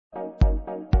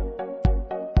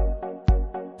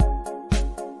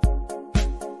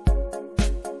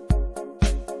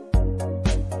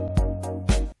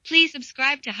Please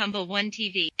subscribe to Humble One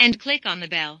TV and click on the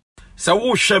bell. So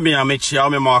who share me a mechia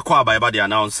me ma kwa by the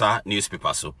announcer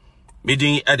newspaper so.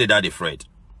 Meeting editor Discsvẹred.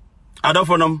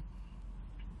 Adofonom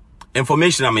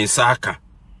information am in saka.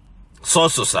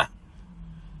 Sources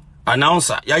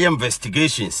announcer ya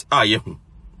investigations yehu.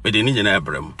 Me de ni nyina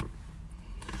ebrem.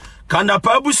 Kanda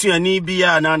pabusuani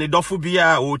bia na ne dofo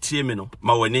bia o tie me no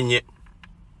ma wani nye.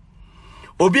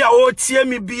 Obi a o tie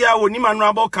me bia woni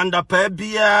manrabo kanda pa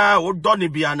bia o do ne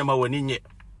bia na ma wani nye.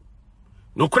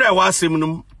 No kura wa asem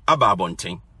num aba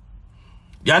abonten.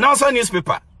 The announcer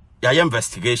newspaper ya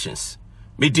investigations.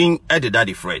 Meeting editor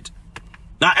Discsvẹred.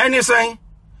 Na anything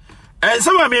and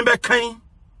some me be kan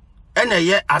and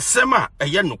ye asema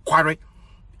eye no kware e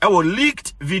wo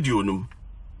leaked video num.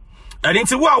 And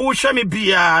into what will show me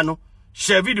bia no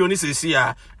share video ni sesi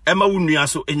a e ma wunua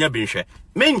so enya binhwe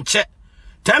me nche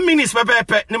 10 minutes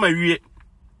pepepe ne ma wie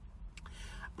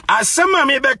asema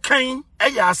me be kan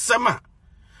e ya asema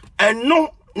eno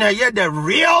na ye the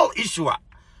real issue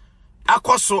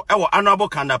akoso e wo honorable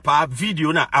Dapaah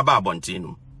video na aba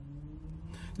abontinu.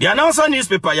 The announcer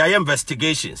newspaper ya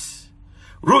investigations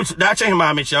root da chen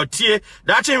ma me chao tie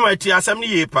da chen wa tie asem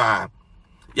ni ye pa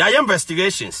ya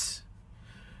investigations.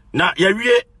 Na ya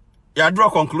wie ya draw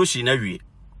conclusion na wie.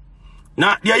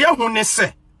 Na ya hu ne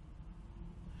se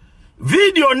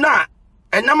video na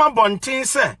enama bontin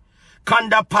se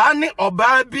Dapaah ne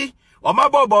oba bi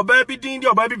omabo oba bi din di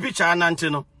oba bi picture anante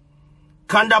no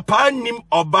Dapaah nim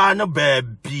oba no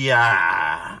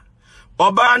babia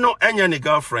oba no enya ne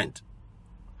girlfriend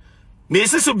me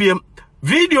sisu biem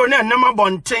video na enama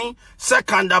bontin se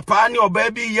Dapaah ne oba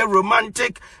bi ye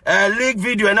romantic league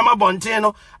video enama bontin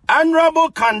no Honorable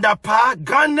Dapaah,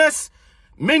 Ghana's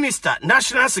Minister,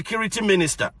 National Security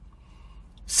Minister.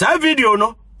 Sa video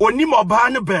no, onim oba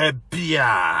no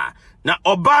babia. Na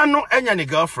oba no enya ne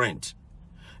girlfriend.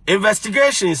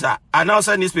 Investigations are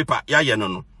announcer newspaper ya ye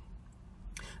no.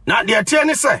 Na de atie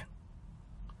ne se.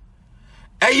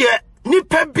 Eye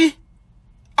nipa bi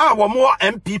a wo mo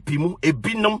NPP mu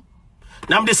ebinom.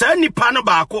 Na me say nipa no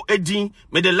baako edin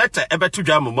me the letter ebeto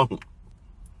dwa mo mahu.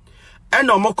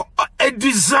 Eno moko a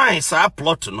design sa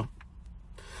plot no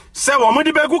se wo mo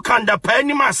di begu Dapaah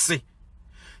ni mase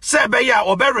se be ya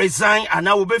obe resign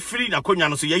ana obe free na konwa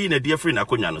no so yeyi na die free na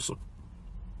konwa no so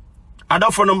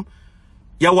adofonom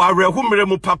ya wa rehu mere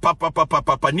mu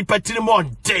papa nipa tiri mo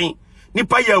den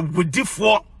nipa ya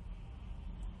wudifo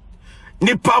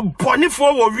nipa bonifo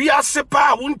wo wiase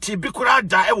pa wonti bi kura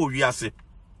da e wo wiase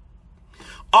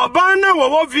obana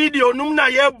wo video num na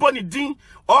ye boni din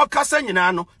o kasa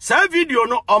nyina no sa video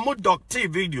no omo doctor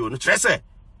video no trese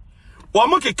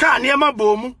omo keka niema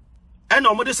bomu ena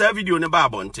omo de sa video ne ba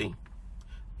abonten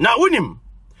na unim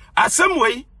asem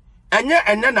wei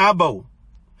enye na abawo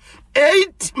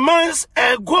 8 months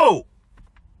ago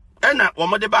ena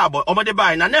omo de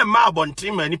ba na na ma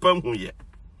abonten ma nipa hu ye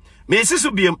me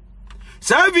sisu biem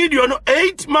sa video no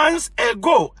 8 months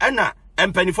ago ena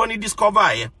empanifo ni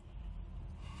discover ye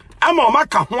ama o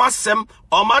maka ho asem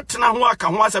o matena ho aka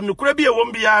ho asem no kura bi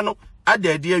ewom bia no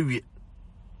adade awie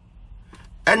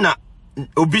ena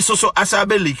obi so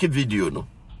asabe leak video no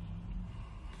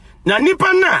na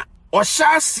nipa na o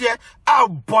hyase a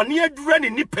bone adura ni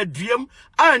nipaduam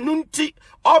anu nti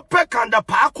ope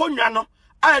Dapaah konwa no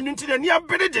anu nti ni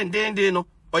abede dendenden no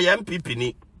o ya NPP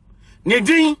ni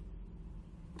din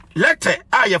letter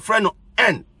a ye frɛ no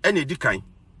N ene dikan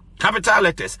capital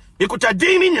letters ikuta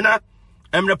din ni nyina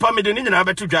emrepa me de ni nyina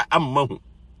beto dwa amma hu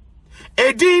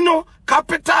edin no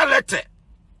capital letter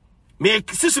me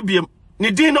sisu biem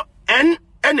ni din no N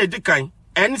ene dikan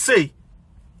N say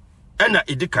ena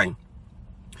edikan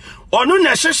onu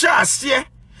na hyehye ase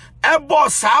ebo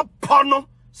sa pono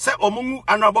se omumu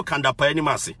Honorable Dapaah ni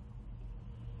mase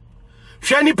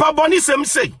hwe nipa boni sem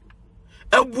sei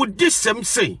ebudi sem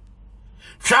sei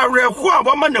hwareho a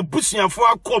wama na busuafo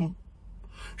akom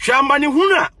hwamani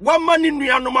huna wamani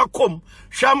nuanom akom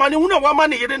hwamani huna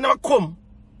wamani yede na akom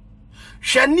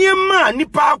hwaniema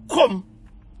nipa akom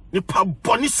nipa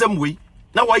boni semwe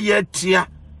na waye atia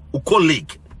u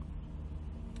colleague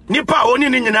nipa oni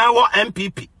ni nyina wo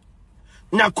NPP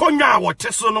na konwa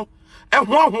wote so no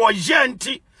ehwo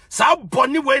yenti sa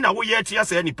boni we na wo ye atia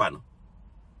sa nipa no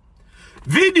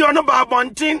video no ba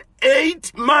bontin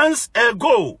 8 months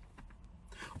ago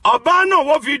oba no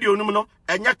wo video no no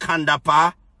enya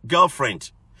Dapaah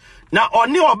girlfriend na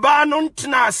oni oba no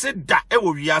ntena ase da e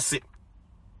wo wiase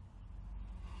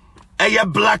eye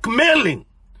blackmailing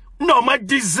no ma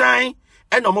design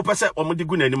e no mo pese o mo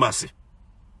digu na anim ase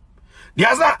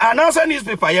there's another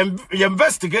newspaper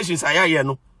investigations ayaye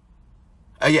no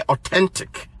eye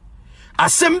authentic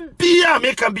asem bia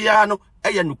make bia no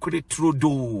eye nukure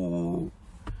trudo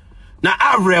na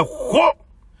areho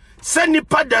se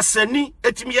nipa dasani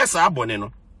etimi yesa abone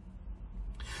no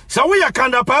se wo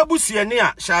yakanda pa abusuani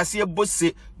a hyase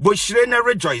bose bohire na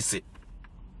rejoice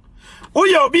wo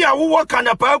ye obi a wo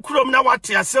kanda pa kurom na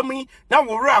wate asem na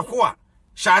wo wura ho a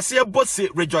hyase bose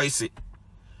rejoice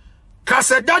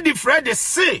kase daddy Fred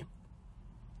say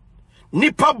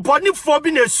nipa boni fo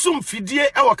bi na sum fidie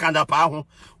e wakanda pa ho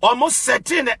almost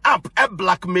setting up a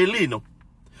blackmail no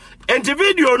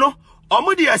video no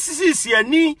omudi asisi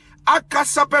ani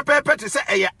akasa pepepe te se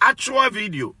eye actual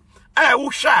video wo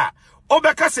hwa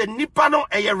obeka se nipa no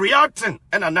eye real thing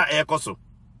na na ekoso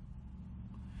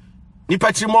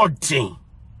nipa ti modern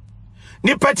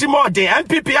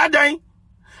NPP adan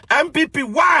NPP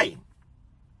why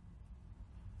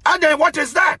adan what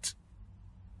is that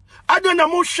adan na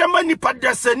mo hwema nipa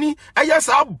dasani eye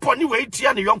sa boni we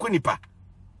tia ne yonko nipa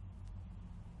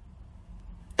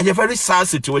a very sad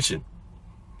situation.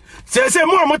 Say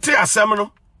mo amote asem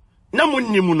no na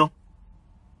munnim no.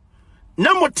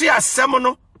 Na mote asem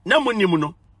no na munnim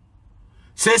no.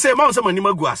 Say mo se manim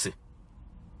agu ase.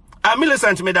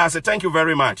 Millicent me da say thank you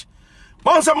very much.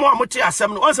 Mo se mo amote asem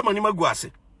no, se manim agu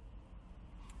ase.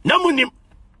 Na munnim.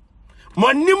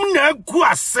 Manim na agu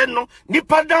ase no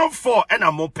nipa down for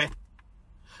na mope.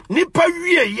 Nipa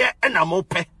wieye na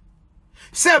mope.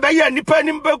 Say be ye nipa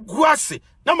nim ba gu ase.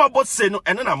 Na mabot se no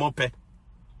ene na mope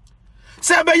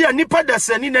se be ya nipa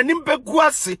dasani na nimbe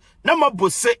guase na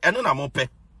mabose ene na mope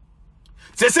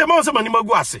se mo se manima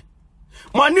guase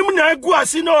mo anim na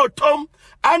guase no tom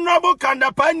anabo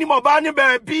kanda pa ni mo ba ni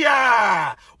ba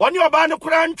bia woni oba ne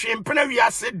kura ntwempena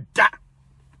wiase da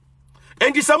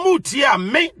endi samuti a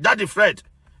me daddy Fred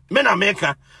me na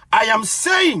meka I am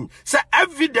saying say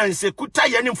evidence kuta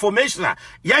yen information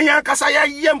yan kasa ya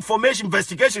information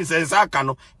investigations ensaka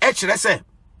no e kire se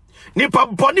nipa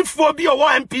bonifo bi owo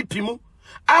NPP mu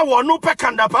awo no pe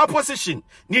kanda pa position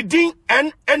ni din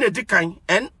enedikan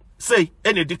en say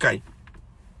enedikan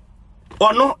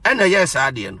ono ene yes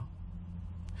ade no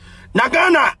na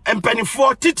Ghana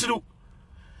empanifo titru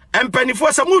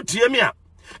empanifo samutie mi a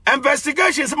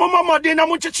investigations mama modin na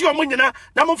munchichi omo nyina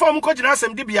na mfa mu kogina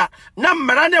asem dibia na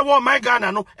mmara na wo my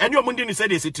Ghana no ene omo ndi ni say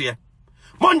de sitie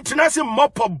montena se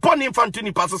mopo boni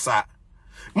infantini pasesa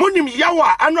munim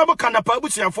yawa anobo kanapa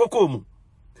abusianfo ko mu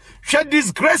hwe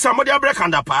disgrace amodi abre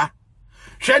kanapa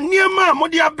hwe niema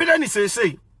amodi abre ni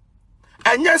sesei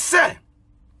enye se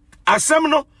asem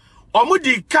no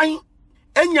omudi kan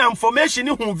enya information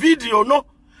hu video no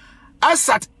as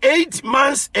at 8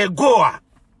 months ago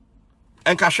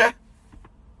enkahwe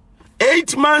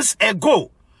 8 months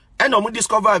ago and omudi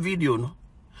discover video no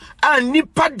and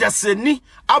nipa daseni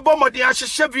abomodi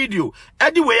ahye video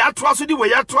edi we atoaso di we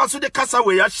atoaso de kasa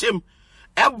we ahyem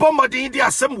ebomodi di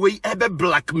asem we ebe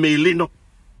blackmail no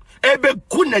ebe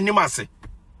kunanim ase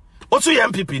oso ye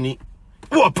MPP ni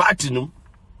wo party no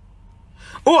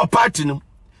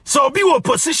so be wo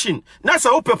position na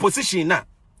sa wo position na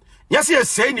yase ye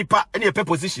say nipa ene ye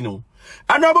position no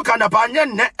anobo kanapa anye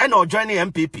ne ene join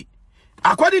MPP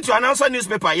according to announcer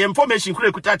newspaper ye information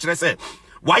kure kuta kire say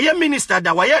why minister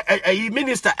da why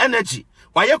minister energy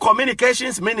why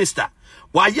communications minister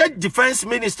why defense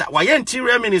minister why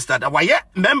interior minister da why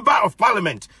member of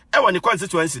parliament e woni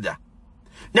constituency da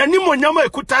na nimo nyama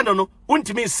ekuta no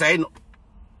untimi say no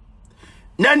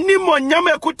na nimo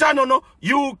nyama ekuta no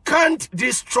you can't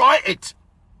destroy it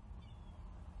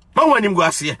ma woni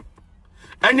mguasie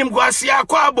anim guasie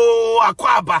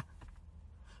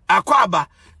akwaba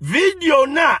video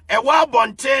na e wa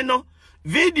bonte no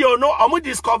video no omu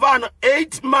discover no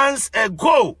 8 months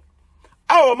ago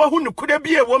awo mahunu kuda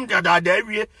bi e wom dada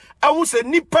awie awu se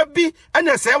nipa bi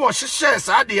ene se wo hyehye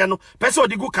saade no pese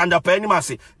odigu kanda pa anim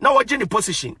ase na woje ni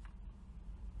position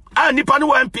nipa no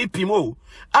MPP mo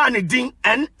ne din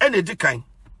ene dikan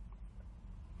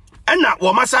ena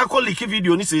wo masa ko leak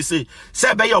video ni se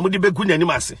be ya omudi begu nanim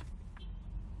ase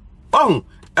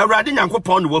Eradi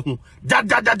nyankopon wo hu da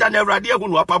na eradi ehu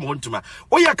no apa mo ntuma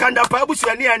oya kanda pa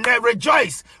abusuani na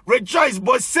rejoice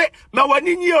bose ma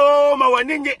waninyi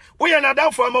oya na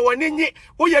dan for ma waninyi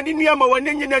oya ni nua ma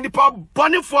waninyi na nipa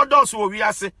bone for dos wo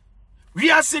wiase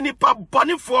nipa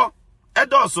bone for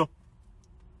edoso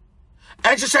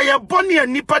ehye ye bone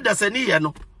nipa dasani ye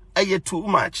no eye too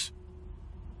much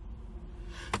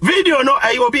video no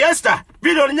ayo bi Esther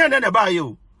video nya na ba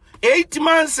yo 8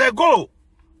 months ago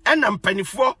and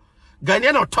mpanifo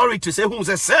Ghanaian authorities say who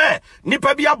say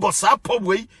nipa bi abosa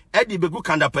pobwe e di begu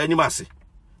kanda pa anim ase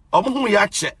omo hu ya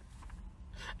che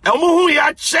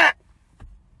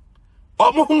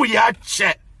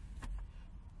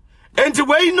enti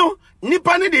we no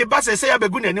nipa ne de ba say ya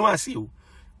begu nanim ase o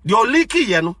The oliki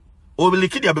yeno.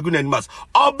 Obiliki dia beguna animals.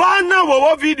 Obana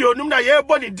wo video num na ye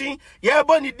boni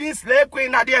din Slay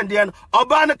queen na de and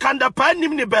Obana Dapaah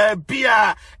nim ni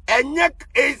bia enye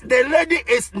is the lady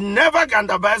is never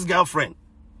Dapaah's girlfriend.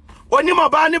 Oni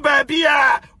mobani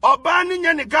bia Obani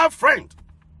nya ni girlfriend.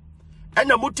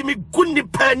 Ena mutimi gunni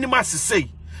pa ni masese.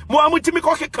 Mo amutimi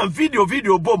ko ke kan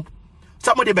video bom.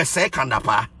 Somebody be say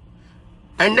Dapaah.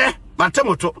 Ene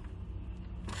matemoto.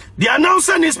 The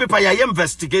announcer newspaper ya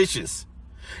investigations.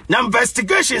 Now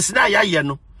investigations na ya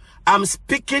no. I'm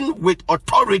speaking with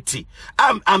authority.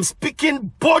 I'm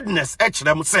speaking boldness.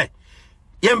 Echrem say.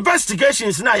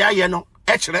 Investigations na ya no.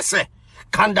 Echrem say.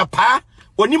 Dapaah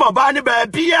oni mobani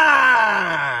bia.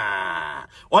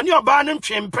 Oni obani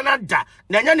mchempena da.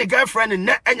 Nenya ni girlfriend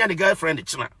ne enya ni girlfriend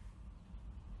china.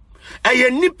 Eye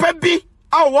nipa bi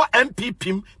awo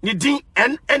NPP ni din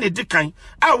any dikan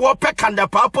awo pe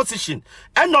Dapaah position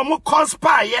eno mo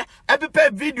conspire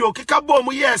ebepe video kika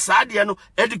bom yes ade no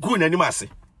edigu nanim ase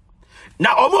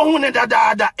na omo hu ne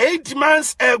dada 8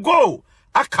 months ago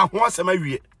aka ho asema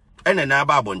wie ene na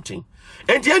ba abonten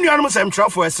enti anuanom sem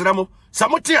trafo esremo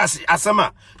samote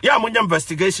asema ya munya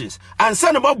investigations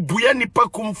ansa na mabuya nipa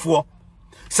kumfo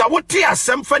sa wote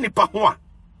asem fa nipa ho a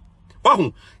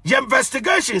wahu ye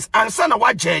investigations ansa na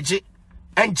wa judge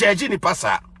and judge ni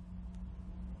pasa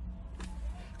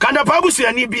Dapaah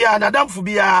busuani bia na damfu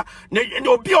bia ne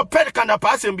obi oped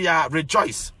Dapaah sem bia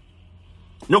rejoice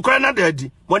no kra na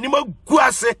daddy monima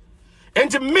guase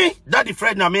and me daddy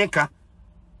Fred na meka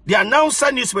the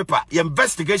announcer newspaper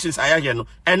investigations aya no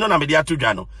eno na me dia to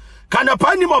dwa no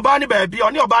Dapaah ni moba ni ba bia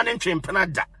oni oba ne ntwempena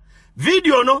da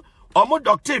video no omo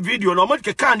doctor video no omo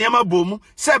keka na ma bomu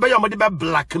se be yo mo de be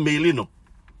blackmail no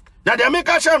na de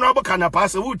meka sha no obo Dapaah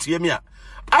se wutie mi a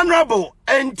honorable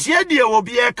entie die wo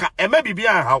bieka ema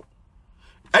bibia haw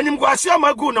anim gwase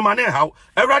amagu no mane haw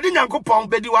awrade nyankopon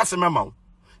bedi wasema maw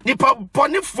nipa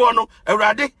bonifo no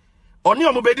awrade oni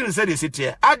omo bedi nse de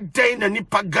sitie aden na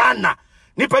nipa Ghana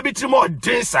nipa bitimo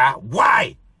den sa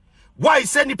why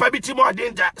say nipa bitimo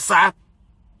den sa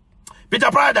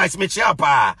Peter Paradise me chia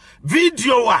pa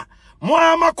video wa mo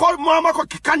amako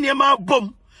kikane ma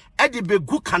bom edi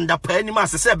begu Dapaah ni ma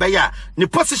se be ya ni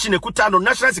position ekuta no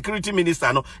national security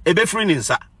minister no ebe free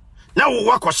ninsa na wo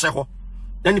wakɔhye ho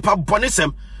na nipa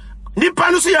bonisem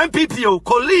nipa no so NPP o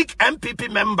colleague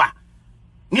NPP member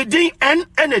ni din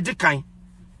edikan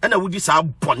na wudi sa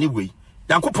boni we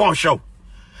yankopɔn hwew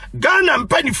Ghana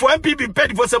mpanifo NPP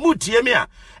mpanifo se mutie me a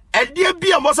ede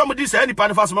bia mo so mudi sa nipa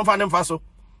no fa so mo fa ne mfa so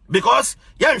because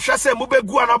ya nhwe se mo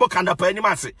begu anabo Dapaah ni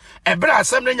ma se ebra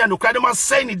asem na nya no kra de ma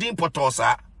say ni din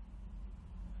potosa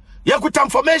Yakuta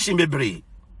information bebre.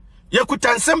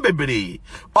 Yakuta nsem bebre.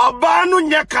 Oba no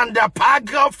nya Dapaah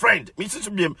girlfriend.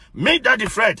 Me daddy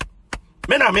Fred.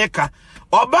 Me na meka.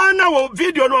 Oba na wo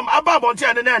video no aba bonte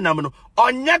ane na nam no.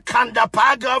 Onya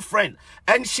Dapaah girlfriend.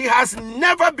 And she has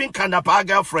never been Dapaah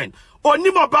girlfriend.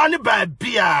 Oni mo ba ni ba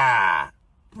bia.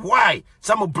 Why?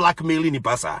 Some blackmailing ni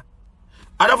pasa.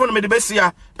 Adafo me de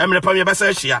besia emre pam ye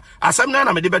besa hia asem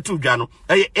na me de betu dwa no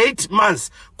 8 months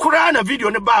kura na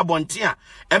video ne ba bonte a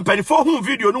empanifo hu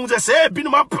video no se bi no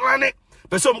ma plane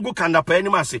pese mgu Dapaah ni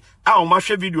ma se a o ma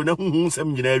hwe video na hu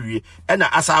sem nyina awie e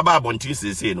na asa ba bonte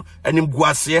sese no enim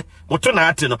guase moto na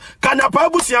ate no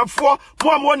Dapaah busiafo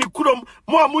mo ni kurom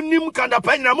mo nim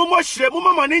Dapaah nyina mo hire mo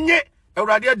mama ne nye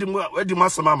awrade adi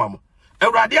asema mama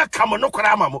awrade akam no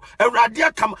kora mama awrade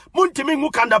akam montimi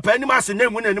ngu Dapaah ni ma se na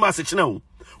ngu na ni ma se chena hu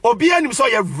Obi anim so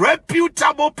a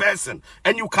reputable person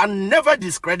and you can never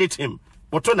discredit him.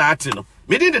 Moto na ati no.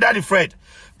 Me din the daddy Fred.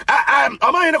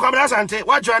 Oma yin kwamra sante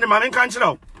wa join ma men kan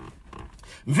kire.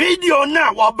 Video na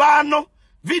oba no.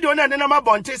 Video na na ma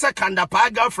bonte se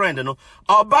Dapaah girlfriend no.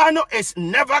 Oba no is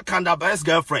never Dapaah's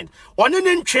girlfriend. Oni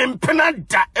ne ntwempena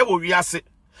da e wo wiase.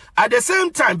 At the same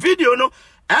time video no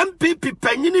MPP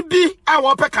panyini bi a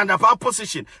wo pe Dapaah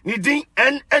position ni din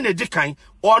edikan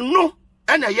ono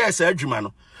ena yes adwuma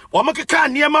no. Omokeka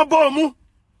niema bomu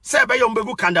se be yom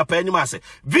begu Dapaah ni ma se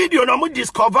video no mo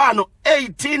discover no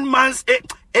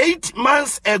 8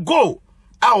 months ago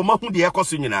a o mahu de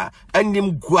ekoso nyina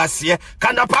anim guase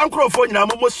Dapaah nkrofo nyina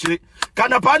mo hire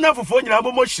Dapaah na fofo nyina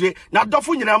mo hire na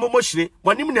dofo nyina mo hire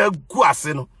wanim na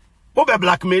guase no mo be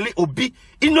blackmail obi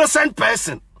innocent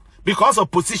person because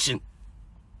of position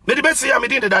me de be say am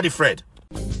the daddy Fred